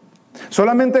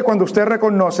 Solamente cuando usted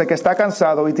reconoce que está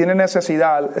cansado y tiene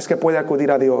necesidad es que puede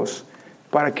acudir a Dios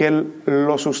para que Él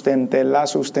lo sustente, la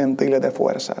sustente y le dé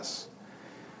fuerzas.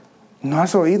 ¿No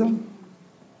has oído?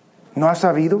 ¿No has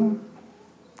sabido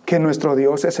que nuestro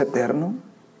Dios es eterno?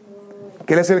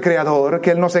 Que Él es el creador, que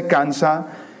Él no se cansa,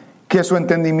 que su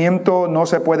entendimiento no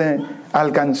se puede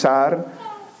alcanzar.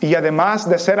 Y además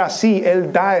de ser así,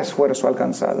 Él da esfuerzo al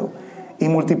cansado y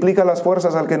multiplica las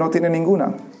fuerzas al que no tiene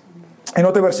ninguna. En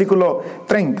otro versículo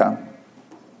 30.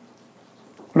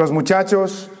 Los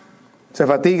muchachos se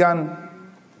fatigan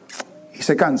y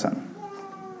se cansan.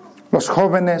 Los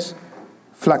jóvenes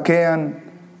flaquean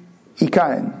y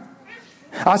caen.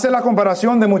 Hace la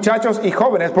comparación de muchachos y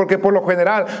jóvenes porque por lo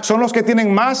general son los que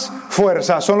tienen más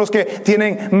fuerza, son los que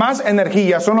tienen más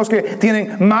energía, son los que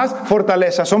tienen más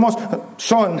fortaleza, son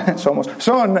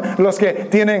los que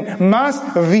tienen más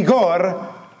vigor,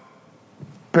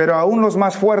 pero aún los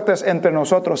más fuertes entre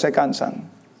nosotros se cansan.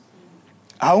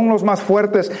 Aún los más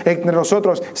fuertes entre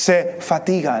nosotros se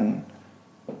fatigan.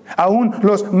 Aún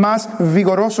los más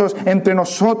vigorosos entre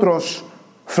nosotros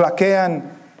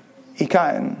flaquean y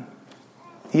caen.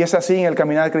 Y es así en el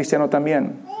caminar cristiano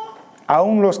también.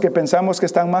 Aún los que pensamos que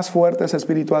están más fuertes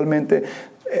espiritualmente,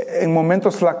 en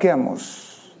momentos flaquean.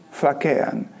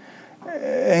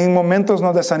 En momentos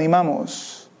nos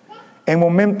desanimamos. En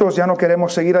momentos ya no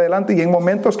queremos seguir adelante, y en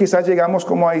momentos quizás llegamos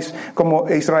como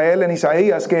Israel en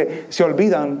Isaías, que se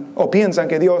olvidan o piensan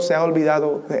que Dios se ha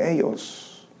olvidado de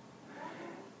ellos.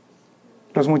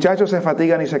 Los muchachos se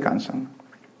fatigan y se cansan.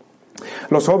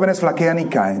 Los jóvenes flaquean y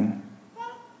caen.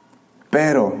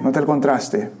 Pero, nota el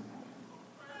contraste.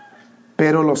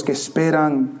 Pero los que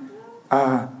esperan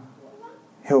a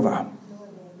Jehová.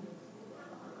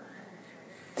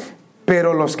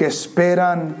 Pero los que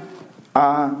esperan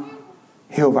a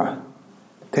Jehová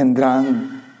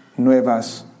tendrán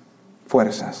nuevas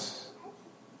fuerzas.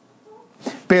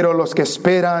 Pero los que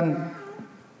esperan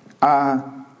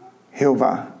a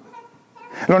Jehová.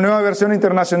 La Nueva Versión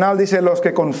Internacional dice: los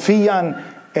que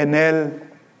confían en el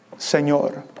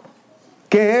Señor.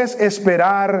 ¿Qué es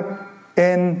esperar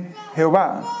en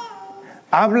Jehová?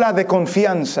 Habla de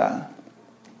confianza,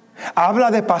 habla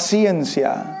de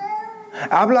paciencia,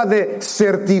 habla de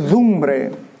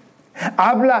certidumbre,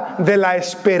 habla de la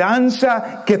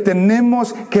esperanza que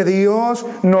tenemos que Dios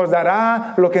nos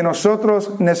dará lo que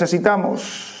nosotros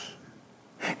necesitamos,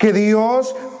 que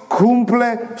Dios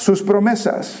cumple sus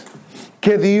promesas,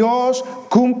 que Dios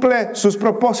cumple sus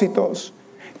propósitos,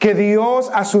 que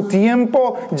Dios a su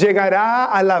tiempo llegará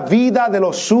a la vida de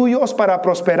los suyos para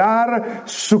prosperar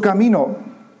su camino.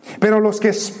 Pero los que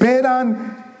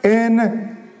esperan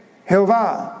en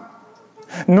Jehová.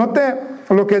 Note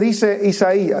lo que dice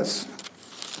Isaías,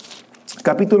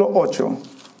 capítulo 8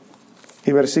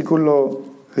 y versículo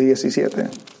 17.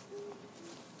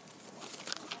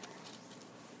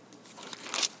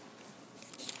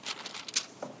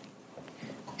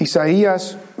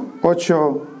 Isaías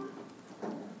 8,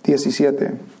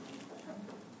 17.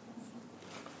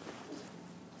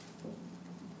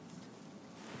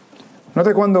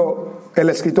 Note cuando el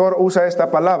escritor usa esta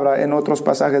palabra en otros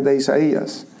pasajes de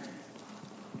Isaías.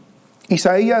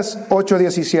 Isaías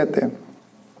 8:17.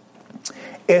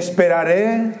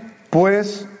 Esperaré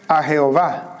pues a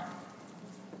Jehová,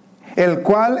 el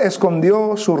cual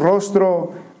escondió su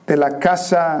rostro de la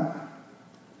casa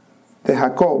de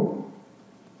Jacob,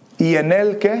 y en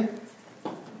él ¿qué?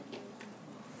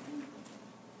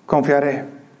 Confiaré.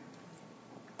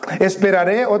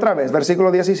 Esperaré otra vez,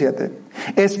 versículo 17.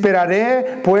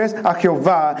 Esperaré pues a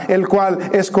Jehová, el cual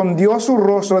escondió su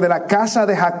rostro de la casa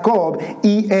de Jacob,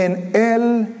 y en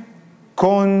él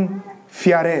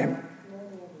confiaré.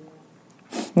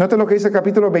 Note lo que dice el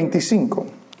capítulo 25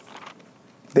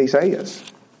 de Isaías.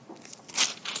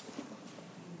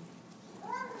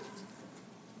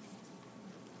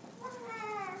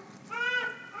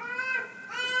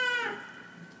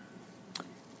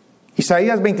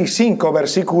 Isaías 25,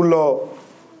 versículo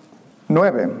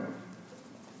 9.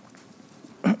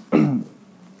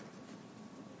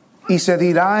 Y se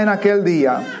dirá en aquel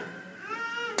día: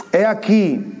 he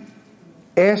aquí,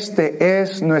 este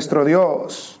es nuestro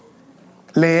Dios,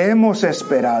 le hemos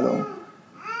esperado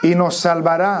y nos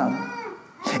salvará.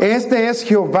 Este es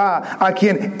Jehová, a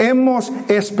quien hemos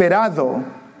esperado,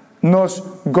 nos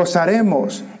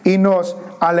gozaremos y nos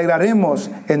alegraremos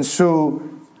en su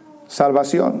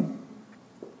salvación.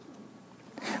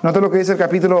 Nota lo que dice el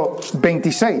capítulo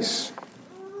 26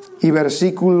 y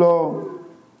versículo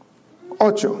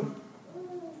 8.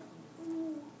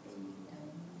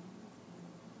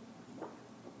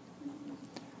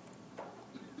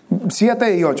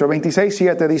 Siete y 8, 26,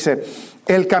 7 dice: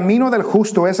 el camino del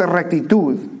justo es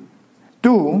rectitud.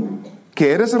 Tú,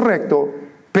 que eres recto,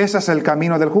 pesas el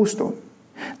camino del justo.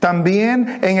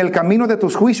 También en el camino de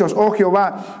tus juicios, oh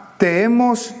Jehová, te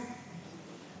hemos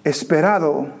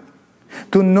esperado.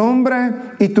 Tu nombre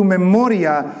y tu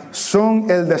memoria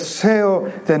son el deseo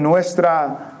de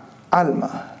nuestra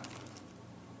alma.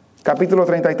 Capítulo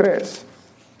 33.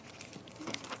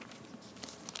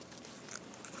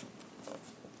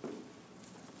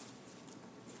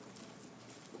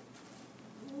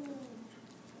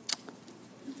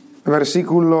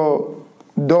 Versículo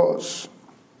 2.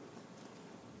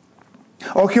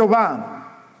 Oh Jehová,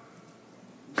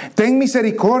 ten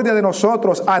misericordia de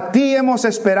nosotros, a ti hemos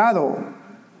esperado.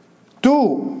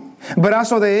 Tú,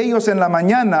 brazo de ellos en la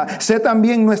mañana, sé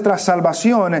también nuestra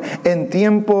salvación en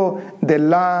tiempo de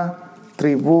la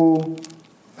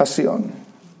tribulación.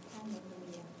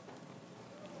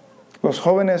 Los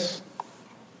jóvenes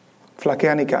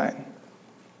flaquean y caen.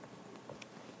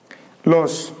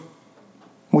 Los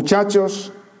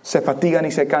muchachos se fatigan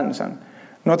y se cansan.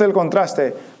 Note el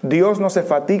contraste. Dios no se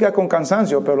fatiga con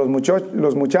cansancio, pero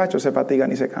los muchachos se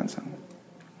fatigan y se cansan.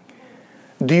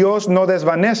 Dios no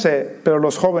desvanece, pero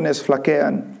los jóvenes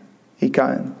flaquean y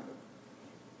caen.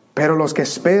 Pero los que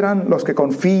esperan, los que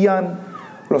confían,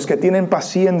 los que tienen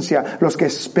paciencia, los que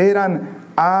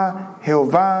esperan a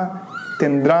Jehová,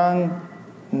 tendrán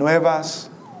nuevas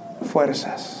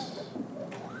fuerzas.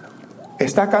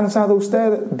 ¿Está cansado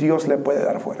usted? Dios le puede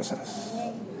dar fuerzas.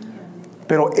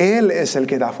 Pero Él es el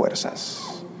que da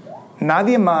fuerzas.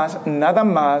 Nadie más, nada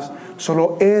más,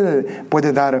 solo Él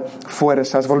puede dar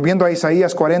fuerzas. Volviendo a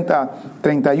Isaías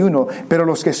 40:31. Pero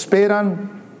los que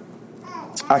esperan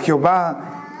a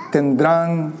Jehová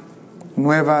tendrán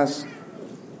nuevas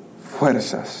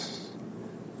fuerzas.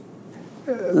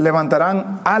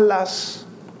 Levantarán alas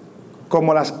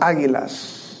como las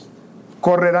águilas.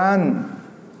 Correrán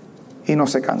y no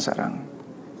se cansarán.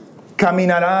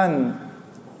 Caminarán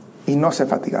y no se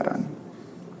fatigarán.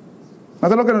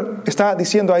 ¿Nota lo que está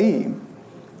diciendo ahí?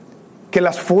 Que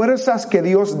las fuerzas que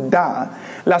Dios da,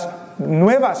 las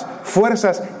nuevas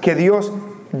fuerzas que Dios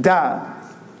da,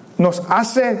 nos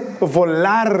hace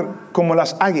volar como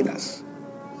las águilas.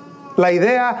 La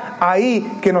idea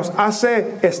ahí que nos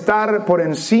hace estar por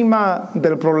encima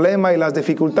del problema y las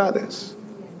dificultades.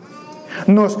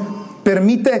 Nos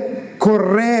permite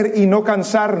correr y no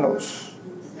cansarnos.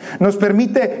 Nos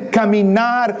permite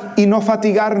caminar y no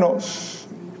fatigarnos.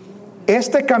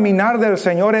 Este caminar del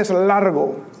Señor es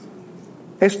largo.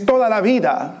 Es toda la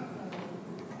vida.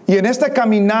 Y en este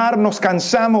caminar nos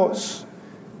cansamos.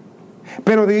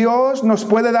 Pero Dios nos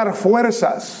puede dar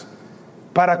fuerzas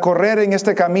para correr en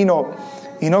este camino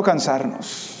y no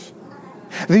cansarnos.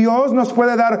 Dios nos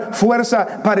puede dar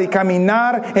fuerza para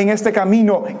caminar en este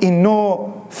camino y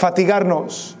no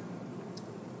fatigarnos.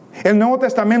 El Nuevo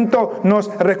Testamento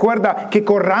nos recuerda que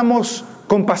corramos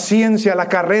con paciencia la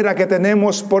carrera que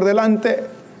tenemos por delante.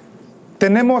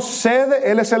 Tenemos sed,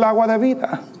 Él es el agua de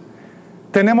vida.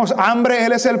 Tenemos hambre,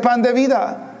 Él es el pan de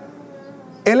vida.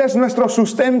 Él es nuestro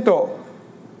sustento.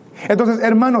 Entonces,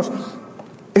 hermanos,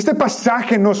 este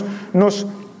pasaje nos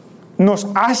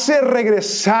hace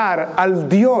regresar al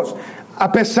Dios.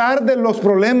 A pesar de los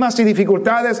problemas y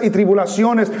dificultades y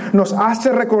tribulaciones, nos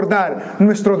hace recordar,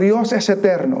 nuestro Dios es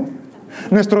eterno.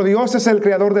 Nuestro Dios es el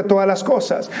creador de todas las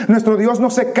cosas. Nuestro Dios no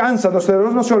se cansa, nuestro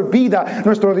Dios no se olvida.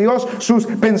 Nuestro Dios, sus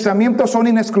pensamientos son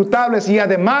inescrutables y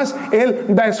además Él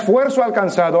da esfuerzo al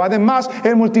cansado. Además,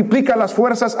 Él multiplica las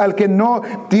fuerzas al que no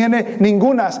tiene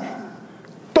ningunas.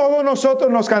 Todos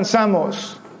nosotros nos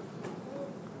cansamos,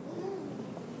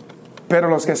 pero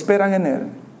los que esperan en Él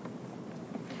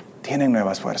tienen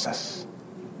nuevas fuerzas.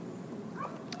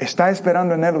 ¿Está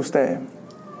esperando en Él usted?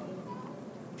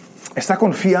 ¿Está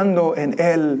confiando en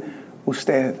Él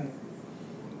usted?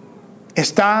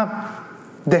 ¿Está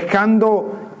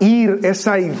dejando ir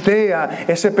esa idea,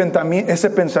 ese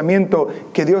pensamiento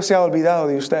que Dios se ha olvidado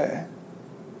de usted?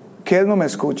 Que Él no me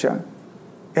escucha,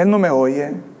 Él no me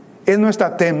oye, Él no está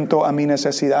atento a mi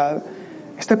necesidad.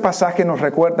 Este pasaje nos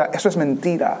recuerda, eso es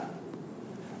mentira.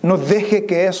 No deje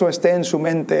que eso esté en su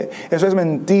mente. Eso es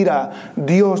mentira.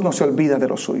 Dios no se olvida de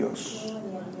los suyos.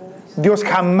 Dios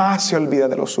jamás se olvida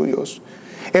de los suyos.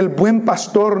 El buen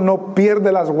pastor no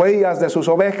pierde las huellas de sus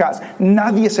ovejas.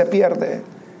 Nadie se pierde.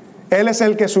 Él es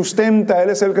el que sustenta, Él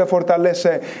es el que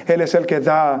fortalece, Él es el que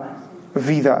da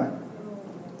vida.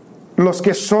 Los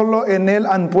que solo en Él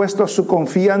han puesto su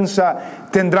confianza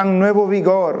tendrán nuevo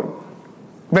vigor.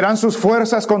 Verán sus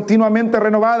fuerzas continuamente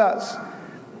renovadas.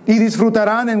 Y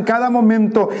disfrutarán en cada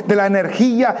momento de la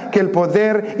energía que el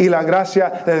poder y la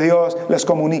gracia de Dios les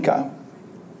comunica.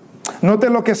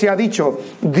 Noten lo que se ha dicho.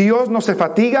 Dios no se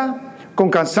fatiga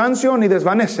con cansancio ni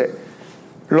desvanece.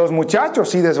 Los muchachos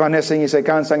sí desvanecen y se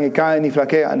cansan y caen y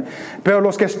flaquean. Pero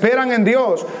los que esperan en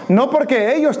Dios, no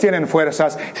porque ellos tienen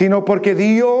fuerzas, sino porque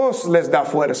Dios les da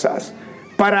fuerzas.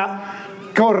 Para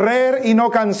correr y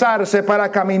no cansarse,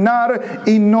 para caminar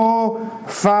y no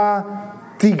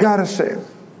fatigarse.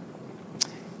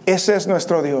 Ese es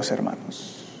nuestro Dios,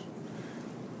 hermanos.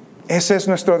 Ese es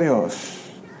nuestro Dios.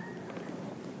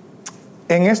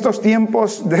 En estos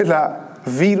tiempos de la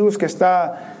virus que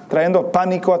está trayendo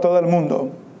pánico a todo el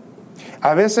mundo,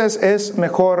 a veces es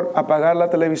mejor apagar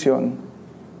la televisión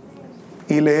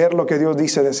y leer lo que Dios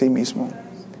dice de sí mismo.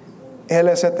 Él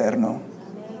es eterno.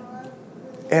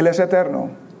 Él es eterno.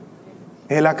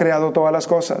 Él ha creado todas las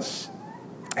cosas.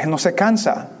 Él no se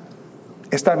cansa.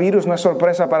 Esta virus no es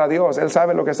sorpresa para Dios. Él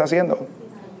sabe lo que está haciendo.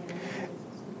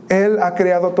 Él ha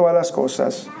creado todas las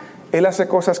cosas. Él hace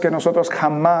cosas que nosotros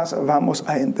jamás vamos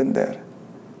a entender.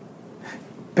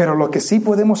 Pero lo que sí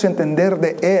podemos entender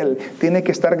de Él tiene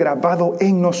que estar grabado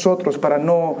en nosotros para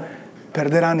no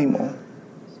perder ánimo,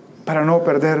 para no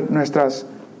perder nuestras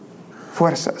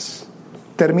fuerzas.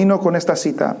 Termino con esta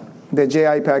cita de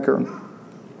J.I. Packer.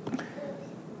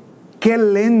 qué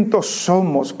lentos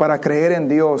somos para creer en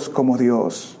Dios como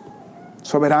Dios,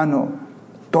 soberano,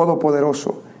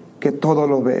 todopoderoso, que todo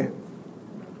lo ve.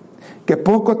 Que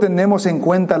poco tenemos en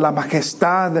cuenta la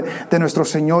majestad de nuestro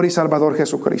Señor y Salvador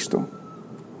Jesucristo.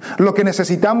 Lo que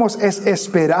necesitamos es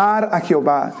esperar a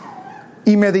Jehová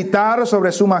y meditar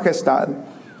sobre su majestad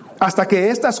hasta que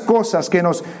estas cosas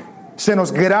se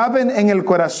nos graben en el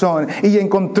corazón y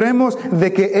encontremos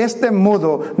de que este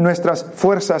modo nuestras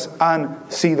fuerzas han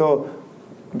sido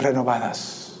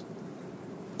renovadas.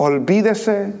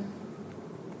 Olvídese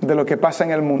de lo que pasa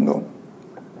en el mundo,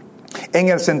 en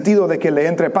el sentido de que le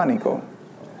entre pánico.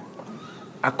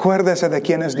 Acuérdese de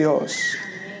quién es Dios.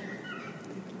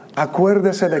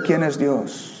 Acuérdese de quién es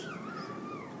Dios.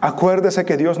 Acuérdese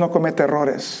que Dios no comete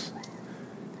errores.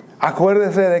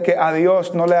 Acuérdese de que a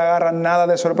Dios no le agarra nada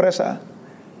de sorpresa.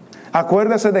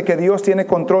 Acuérdese de que Dios tiene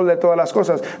control de todas las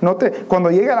cosas.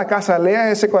 Cuando llegue a la casa, lea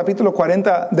ese capítulo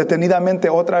 40 detenidamente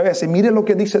otra vez y mire lo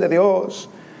que dice de Dios.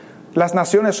 Las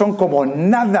naciones son como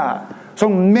nada,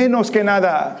 son menos que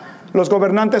nada. Los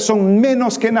gobernantes son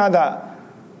menos que nada.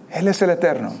 Él es el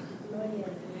Eterno.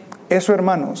 Eso,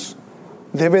 hermanos,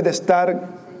 debe de estar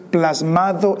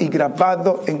plasmado y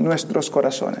grabado en nuestros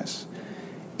corazones.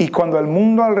 Y cuando el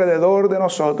mundo alrededor de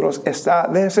nosotros está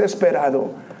desesperado,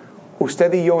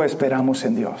 usted y yo esperamos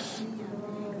en Dios.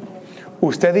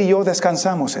 Usted y yo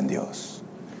descansamos en Dios.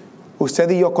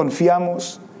 Usted y yo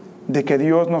confiamos de que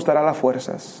Dios nos dará las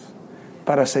fuerzas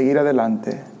para seguir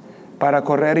adelante, para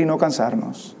correr y no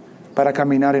cansarnos, para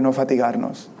caminar y no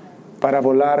fatigarnos, para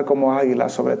volar como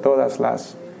águilas sobre todas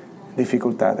las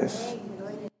dificultades.